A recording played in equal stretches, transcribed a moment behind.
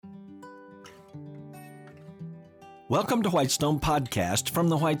Welcome to Whitestone Podcast from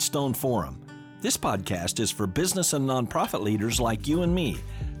the Whitestone Forum. This podcast is for business and nonprofit leaders like you and me,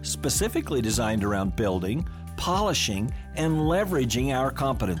 specifically designed around building, polishing, and leveraging our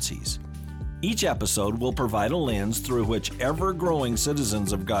competencies. Each episode will provide a lens through which ever-growing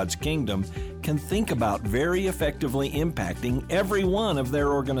citizens of God's kingdom can think about very effectively impacting every one of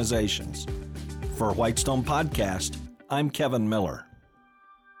their organizations. For Whitestone Podcast, I'm Kevin Miller.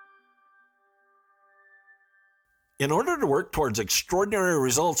 In order to work towards extraordinary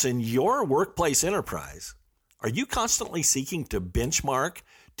results in your workplace enterprise, are you constantly seeking to benchmark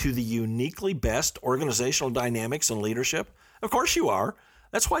to the uniquely best organizational dynamics and leadership? Of course you are.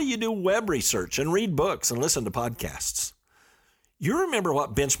 That's why you do web research and read books and listen to podcasts. You remember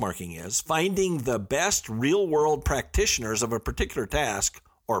what benchmarking is, finding the best real-world practitioners of a particular task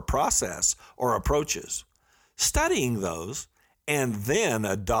or process or approaches, studying those, and then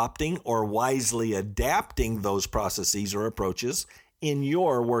adopting or wisely adapting those processes or approaches in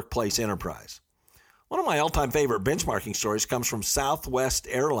your workplace enterprise. One of my all-time favorite benchmarking stories comes from Southwest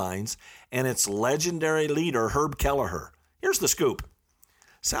Airlines and its legendary leader, Herb Kelleher. Here's the scoop.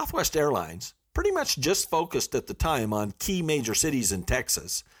 Southwest Airlines, pretty much just focused at the time on key major cities in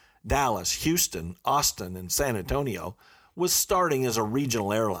Texas, Dallas, Houston, Austin, and San Antonio, was starting as a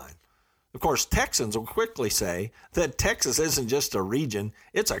regional airline. Of course, Texans will quickly say that Texas isn't just a region,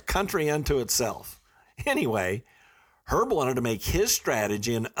 it's a country unto itself. Anyway, Herb wanted to make his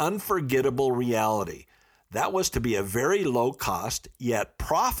strategy an unforgettable reality. That was to be a very low-cost, yet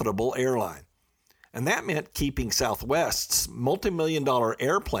profitable airline. And that meant keeping Southwest's multi-million-dollar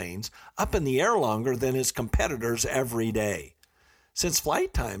airplanes up in the air longer than his competitors every day. Since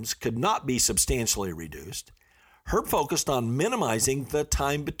flight times could not be substantially reduced, Herb focused on minimizing the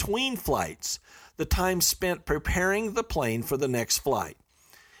time between flights, the time spent preparing the plane for the next flight.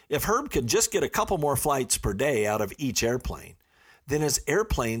 If Herb could just get a couple more flights per day out of each airplane, then his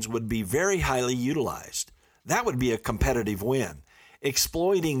airplanes would be very highly utilized. That would be a competitive win,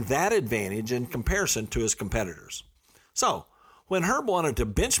 exploiting that advantage in comparison to his competitors. So, when Herb wanted to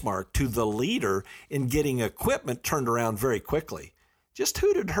benchmark to the leader in getting equipment turned around very quickly, just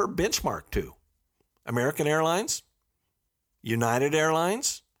who did Herb benchmark to? American Airlines? United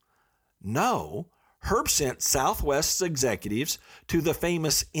Airlines? No, Herb sent Southwest's executives to the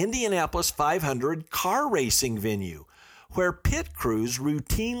famous Indianapolis 500 car racing venue, where pit crews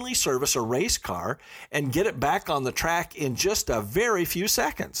routinely service a race car and get it back on the track in just a very few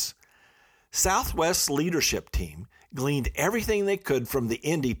seconds. Southwest's leadership team gleaned everything they could from the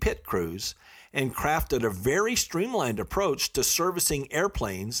Indy pit crews and crafted a very streamlined approach to servicing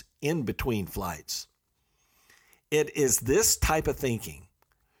airplanes in between flights. It is this type of thinking,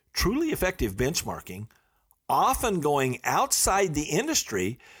 truly effective benchmarking, often going outside the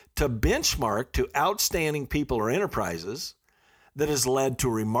industry to benchmark to outstanding people or enterprises, that has led to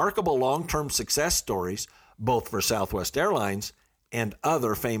remarkable long-term success stories both for Southwest Airlines and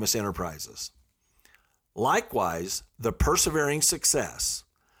other famous enterprises. Likewise, the persevering success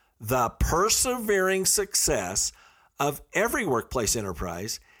of every workplace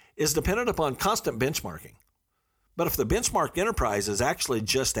enterprise is dependent upon constant benchmarking. But if the benchmarked enterprise is actually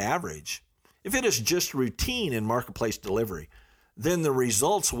just average, if it is just routine in marketplace delivery, then the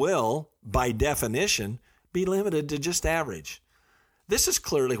results will, by definition, be limited to just average. This is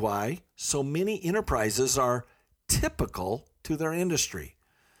clearly why so many enterprises are typical to their industry.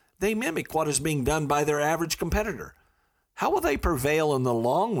 They mimic what is being done by their average competitor. How will they prevail in the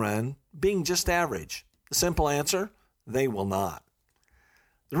long run being just average? The simple answer, they will not.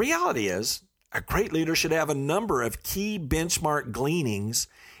 The reality is, a great leader should have a number of key benchmark gleanings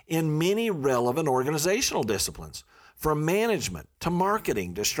in many relevant organizational disciplines, from management to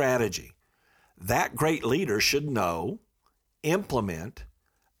marketing to strategy. That great leader should know, implement,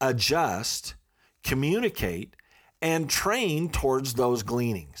 adjust, communicate, and train towards those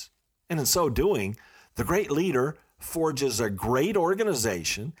gleanings. And in so doing, the great leader forges a great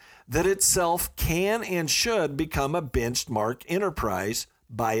organization that itself can and should become a benchmark enterprise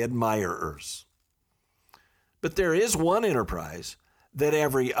by admirers. But there is one enterprise that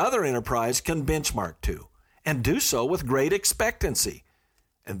every other enterprise can benchmark to, and do so with great expectancy.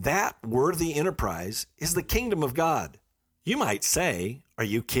 And that worthy enterprise is the kingdom of God. You might say, are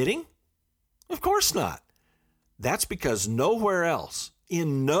you kidding? Of course not. That's because nowhere else,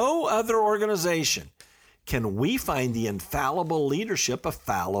 in no other organization, can we find the infallible leadership of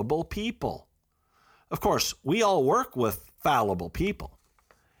fallible people. Of course, we all work with fallible people.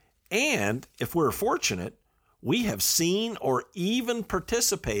 And if we're fortunate, we have seen or even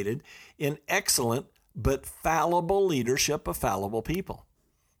participated in excellent but fallible leadership of fallible people.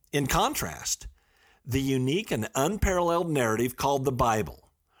 In contrast, The unique and unparalleled narrative called the Bible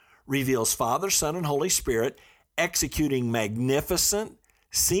reveals Father, Son, and Holy Spirit executing magnificent,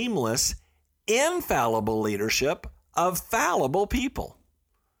 seamless, infallible leadership of fallible people.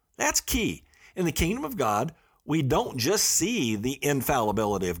 That's key. In the kingdom of God, we don't just see the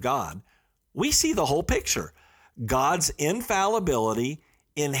infallibility of God. We see the whole picture. God's infallibility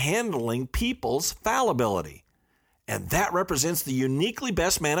in handling people's fallibility. And that represents the uniquely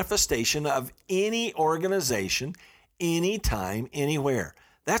best manifestation of any organization, anytime, anywhere.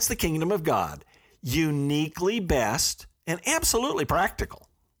 That's the kingdom of God. Uniquely best and absolutely practical.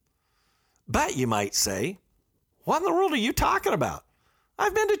 But you might say, what in the world are you talking about?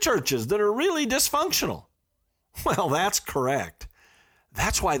 I've been to churches that are really dysfunctional. Well, that's correct.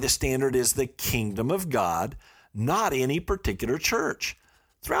 That's why the standard is the kingdom of God, not any particular church.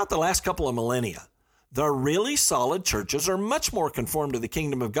 Throughout the last couple of millennia, the really solid churches are much more conformed to the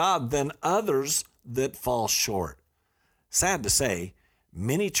kingdom of God than others that fall short. Sad to say,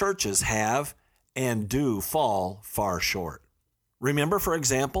 many churches have and do fall far short. Remember, for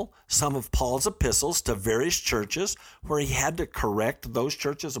example, some of Paul's epistles to various churches where he had to correct those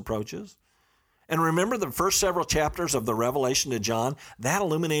churches' approaches? And remember the first several chapters of the Revelation to John? That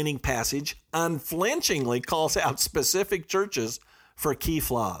illuminating passage unflinchingly calls out specific churches for key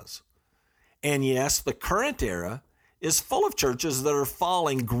flaws. And yes, the current era is full of churches that are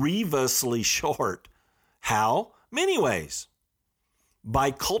falling grievously short. How? Many ways.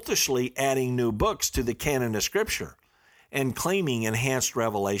 By cultishly adding new books to the canon of Scripture and claiming enhanced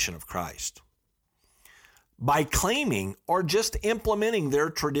revelation of Christ. By claiming or just implementing their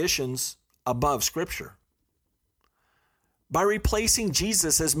traditions above Scripture. By replacing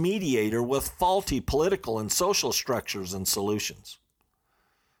Jesus as mediator with faulty political and social structures and solutions.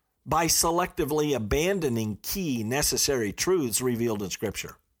 By selectively abandoning key necessary truths revealed in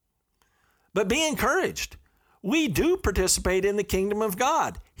Scripture. But be encouraged. We do participate in the kingdom of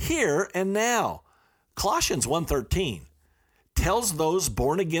God, here and now. Colossians 1:13 tells those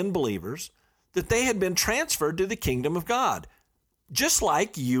born-again believers that they had been transferred to the kingdom of God, just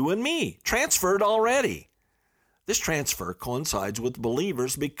like you and me, transferred already. This transfer coincides with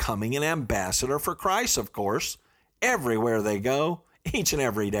believers becoming an ambassador for Christ, of course, everywhere they go, each and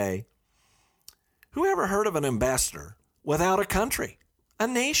every day. Who ever heard of an ambassador without a country, a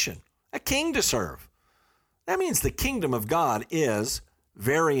nation, a king to serve? That means the kingdom of God is,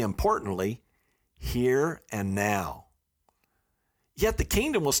 very importantly, here and now. Yet the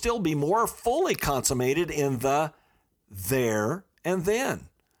kingdom will still be more fully consummated in the there and then.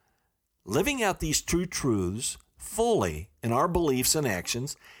 Living out these true truths fully in our beliefs and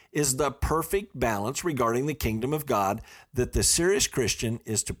actions is the perfect balance regarding the kingdom of God that the serious Christian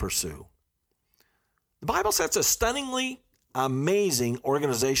is to pursue. The Bible sets a stunningly amazing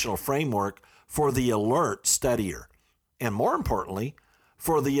organizational framework for the alert studier, and more importantly,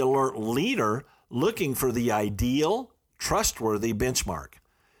 for the alert leader looking for the ideal, trustworthy benchmark.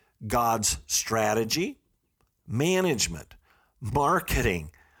 God's strategy, management,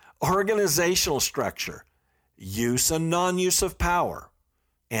 marketing, organizational structure, use and non-use of power,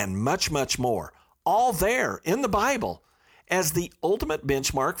 and much, much more, all there in the Bible as the ultimate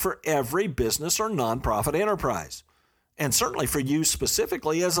benchmark for every business or nonprofit enterprise, and certainly for you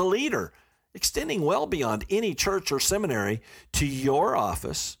specifically as a leader, extending well beyond any church or seminary to your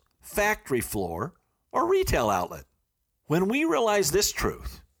office, factory floor, or retail outlet. When we realize this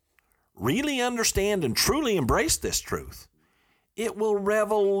truth, really understand and truly embrace this truth, it will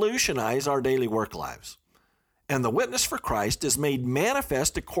revolutionize our daily work lives. And the witness for Christ is made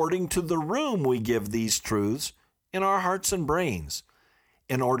manifest according to the room we give these truths in our hearts and brains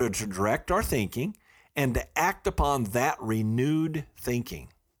in order to direct our thinking and to act upon that renewed thinking.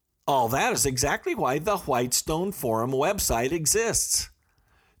 All that is exactly why the Whitestone Forum website exists.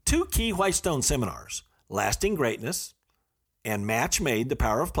 2 key Whitestone seminars, Lasting Greatness and Match Made, The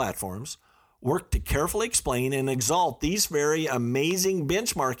Power of Platforms, work to carefully explain and exalt these very amazing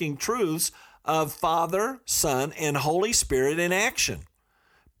benchmarking truths of Father, Son, and Holy Spirit in action.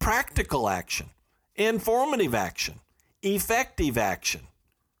 Practical action, informative action, effective action,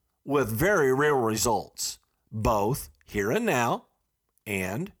 with very real results, both here and now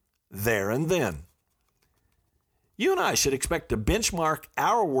and there and then. You and I should expect to benchmark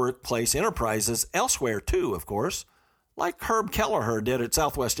our workplace enterprises elsewhere too, of course, like Herb Kelleher did at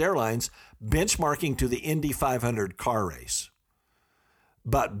Southwest Airlines, benchmarking to the Indy 500 car race.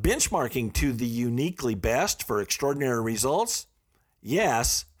 But benchmarking to the uniquely best for extraordinary results?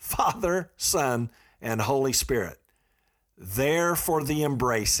 Yes, Father, Son, and Holy Spirit. There for the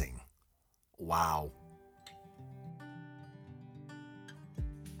embracing. Wow.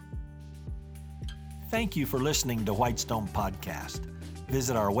 Thank you for listening to Whitestone Podcast.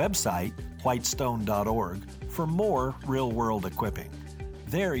 Visit our website, whitestone.org, for more real-world equipping.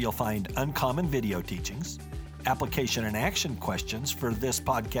 There you'll find uncommon video teachings, application and action questions for this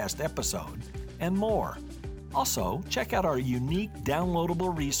podcast episode, and more. Also, check out our unique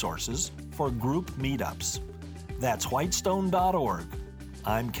downloadable resources for group meetups. That's whitestone.org.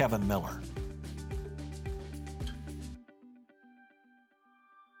 I'm Kevin Miller.